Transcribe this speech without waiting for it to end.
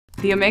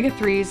The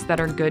omega-3s that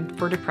are good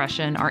for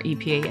depression are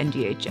EPA and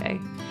DHA.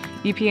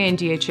 EPA and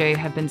DHA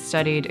have been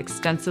studied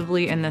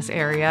extensively in this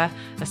area,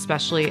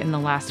 especially in the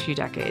last few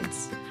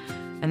decades.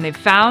 And they've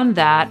found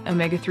that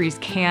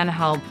omega-3s can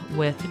help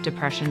with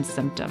depression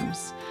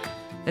symptoms.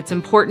 It's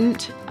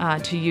important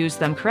to use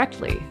them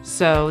correctly.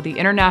 So the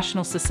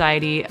International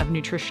Society of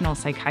Nutritional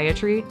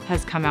Psychiatry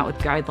has come out with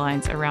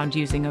guidelines around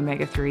using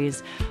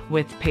omega-3s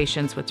with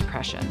patients with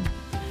depression.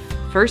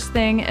 First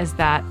thing is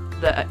that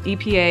the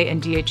EPA and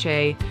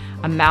DHA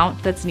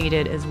amount that's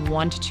needed is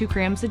 1 to 2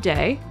 grams a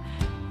day.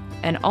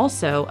 And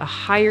also, a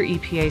higher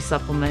EPA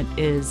supplement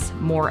is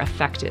more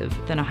effective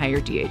than a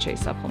higher DHA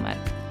supplement.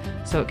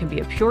 So it can be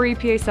a pure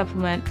EPA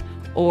supplement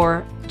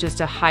or just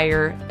a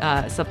higher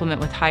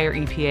supplement with higher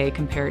EPA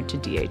compared to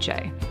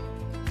DHA.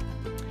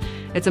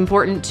 It's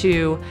important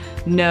to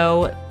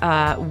know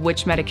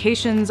which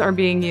medications are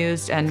being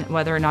used and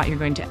whether or not you're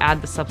going to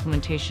add the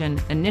supplementation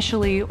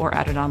initially or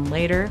add it on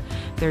later.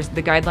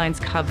 The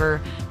guidelines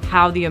cover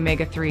how the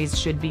omega-3s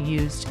should be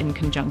used in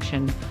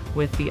conjunction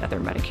with the other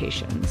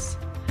medications.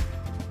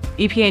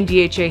 EPA and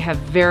DHA have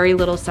very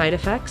little side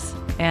effects,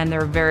 and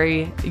they're a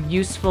very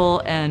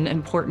useful and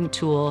important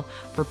tool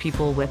for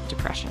people with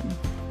depression.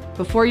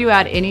 Before you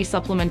add any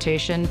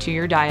supplementation to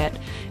your diet,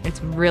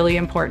 it's really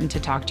important to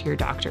talk to your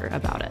doctor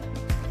about it.